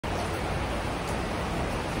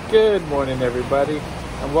Good morning, everybody,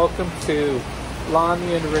 and welcome to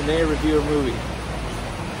Lani and Rene review a movie.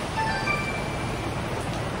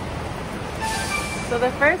 So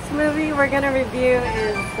the first movie we're going to review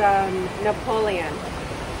is Napoleon.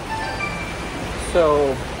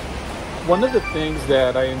 So, one of the things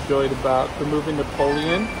that I enjoyed about the movie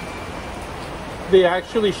Napoleon, they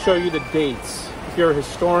actually show you the dates. If you're a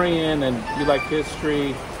historian and you like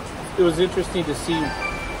history, it was interesting to see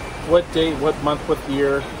what date, what month, what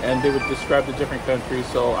year, and they would describe the different countries.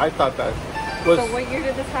 So I thought that was... So what year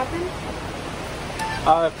did this happen?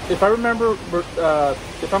 If I remember,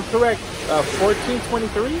 if I'm correct,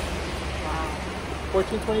 1423? Wow.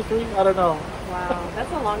 1423? I don't know. Wow,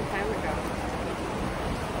 that's a long time ago.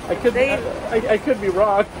 I could be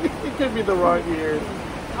wrong. It could be the wrong year.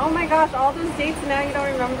 Oh my gosh, all those dates now you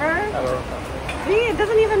don't remember? I don't remember. See, it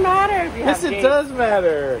doesn't even matter if you have Yes, it dates. does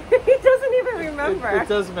matter. It doesn't even remember. It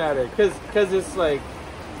does matter. Because it's like...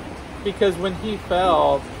 Because when he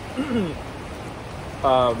fell...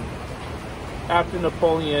 after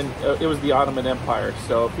Napoleon, it was the Ottoman Empire.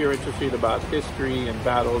 So if you're interested about history and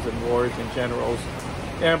battles and wars and generals,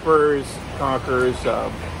 emperors, conquerors...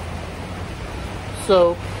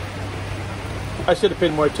 So I should have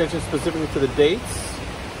paid more attention specifically to the dates.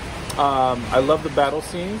 I love the battle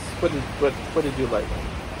scenes. What did you like?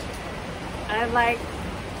 I like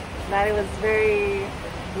that it was very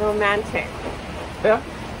romantic. Yeah?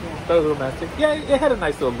 That was romantic. Yeah, it had a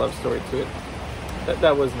nice little love story to it.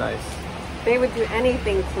 That was nice. They would do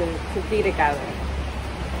anything to be together.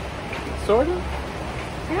 Sort of?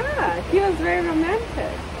 Yeah, he was very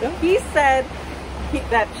romantic. Yeah. He said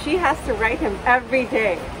that she has to write him every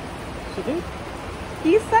day. She did?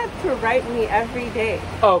 He said to write me every day.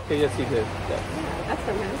 Oh, okay, yes he did. Yeah. Yeah, that's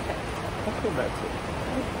romantic. That's romantic.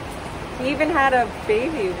 He even had a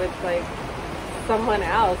baby with like someone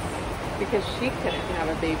else because she couldn't have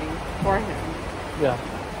a baby for him. Yeah.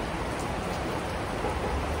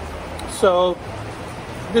 So,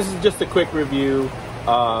 this is just a quick review.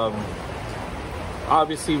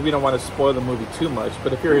 Obviously, we don't want to spoil the movie too much,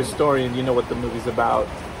 but if you're a historian, you know what the movie's about.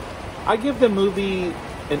 I give the movie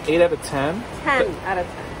an 8 out of 10. 10 out of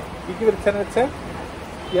 10. You give it a 10 out of 10?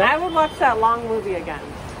 Yeah. I would watch that long movie again.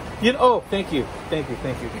 Thank you.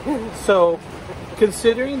 So,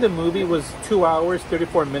 considering the movie was 2 hours,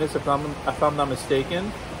 34 minutes, if I'm not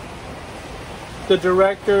mistaken, the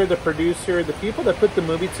director, the producer, the people that put the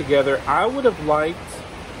movie together, I would have liked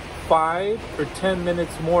 5 or 10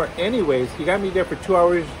 minutes more anyways. You got me there for 2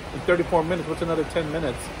 hours and 34 minutes. What's another 10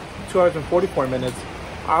 minutes? 2 hours and 44 minutes.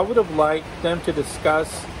 I would have liked them to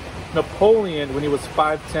discuss Napoleon when he was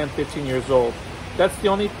 5, 10, 15 years old. That's the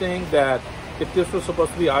only thing that, if this was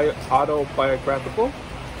supposed to be autobiographical,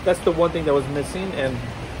 that's the one thing that was missing. And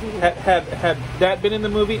had that been in the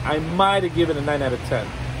movie, I might have given it a 9 out of 10.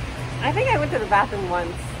 I think I went to the bathroom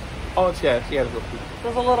once. Oh, yeah, she had a little pee. It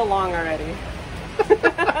was a little long already. She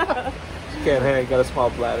can't hang, got a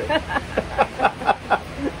small bladder.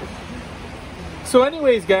 So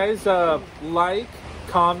anyways, guys, like,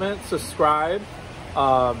 comment, subscribe.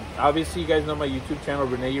 Obviously, you guys know my YouTube channel,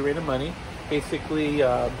 Rene, You Rate of Money. Basically...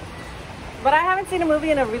 But I haven't seen a movie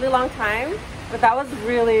in a really long time. But that was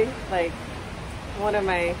really, like, one of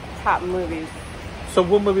my top movies. So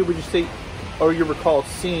what movie would you say, or you recall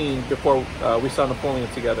seeing before we saw Napoleon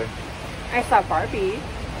together? I saw Barbie.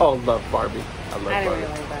 Oh, love Barbie. I love Barbie. I didn't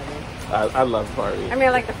really like Barbie. I love Barbie. I mean,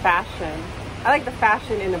 I like the fashion. I like the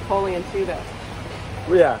fashion in Napoleon too, though.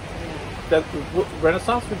 Yeah. That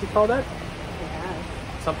Renaissance, would you call that? Yeah.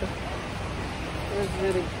 Something? It was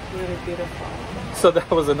really, really beautiful. So that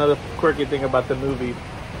was another quirky thing about the movie.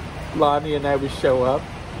 Lani and I would show up.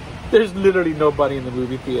 There's literally nobody in the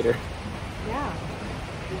movie theater. Yeah.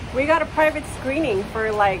 We got a private screening for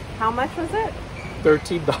like, how much was it?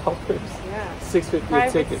 $13. Yeah. $6.50 a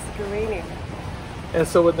Private ticket. screening. And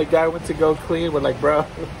so when the guy went to go clean, we're like, bro,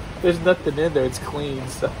 there's nothing in there. It's clean.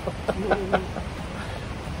 So,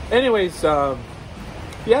 anyways,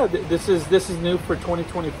 yeah, this is new for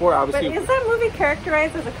 2024. Obviously, but is that movie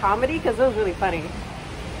characterized as a comedy? Because it was really funny.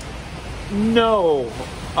 No,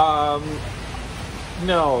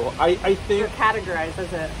 no. I think Or categorized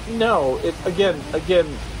as it. No. It again.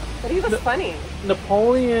 But he was funny.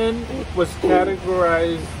 Napoleon was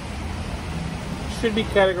categorized. Should be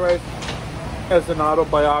categorized as an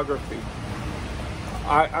autobiography.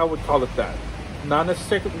 I would call it that. Not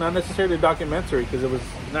necessarily a documentary, because it was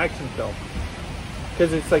an action film.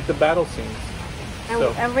 Because it's like the battle scenes.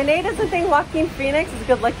 And Rene doesn't think Joaquin Phoenix is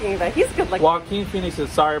good looking either. He's good looking. Joaquin Phoenix is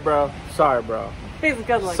sorry, bro. He's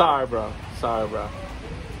good looking. Sorry, bro.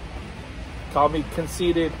 Call me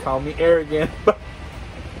conceited, call me arrogant, but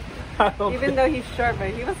Even though he's short, but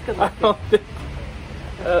he was good looking.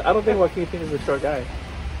 I don't think Joaquin Phoenix is a short guy.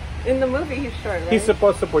 In the movie, he's short, right? He's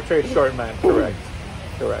supposed to portray a short man. Correct.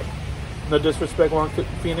 Correct. No disrespect, Joaquin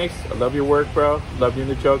Phoenix. I love your work, bro. Love you in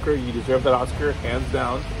the Joker. You deserve that Oscar, hands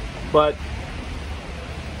down. But,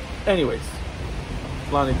 anyways,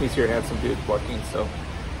 Lani thinks you're a handsome dude, Joaquin. So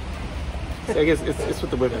I guess it's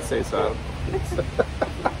what the women say. So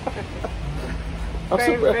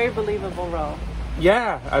very believable role.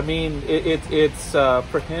 Yeah, I mean, it's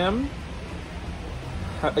for him.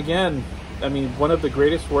 Again, I mean, one of the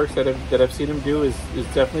greatest works that I've seen him do is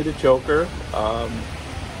definitely the Joker.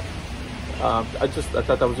 I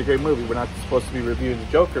thought that was a great movie. We're not supposed to be reviewing the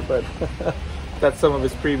Joker, but that's some of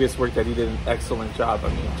his previous work that he did an excellent job. I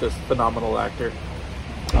mean, just phenomenal actor.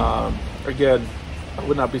 Again, I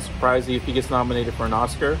would not be surprised if he gets nominated for an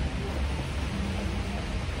Oscar.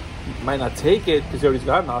 Might not take it because he already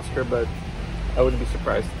got an Oscar, but I wouldn't be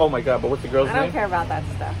surprised. Oh my God! But what's the girl's name? I don't care about that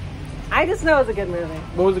stuff. I just know it's a good movie.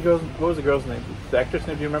 What was the girl's name? The actress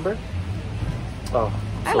name? Do you remember? Oh,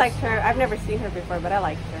 I liked her. I've never seen her before, but I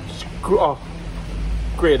liked her. Oh,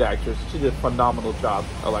 great actress. She did a phenomenal job.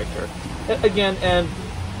 I liked her. Again, and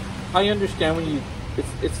I understand when you.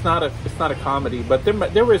 It's not a comedy, but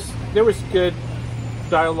there was good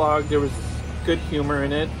dialogue. There was good humor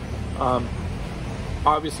in it.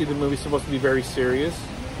 Obviously, the movie's supposed to be very serious.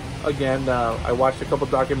 Again, I watched a couple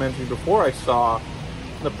documentaries before I saw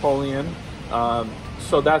Napoleon,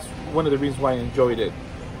 so that's one of the reasons why I enjoyed it.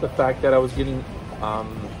 The fact that I was getting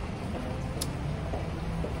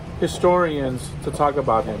historians to talk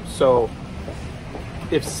about him. So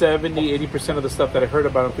if 70-80% of the stuff that I heard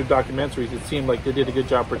about him through documentaries, it seemed like they did a good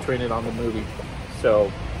job portraying it on the movie.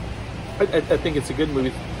 So I think it's a good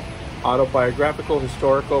movie. Autobiographical,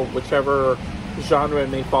 historical, whichever genre it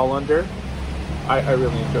may fall under. I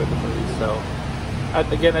really enjoyed the movie. So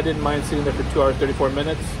again, I didn't mind sitting there for 2 hours 34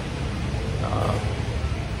 minutes.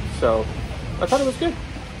 So I thought it was good.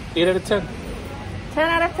 8 out of 10. 10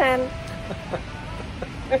 out of 10.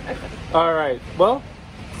 All right. Well,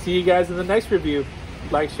 see you guys in the next review.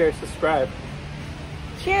 Like, share, subscribe.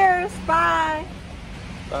 Cheers. Bye.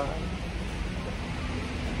 Bye.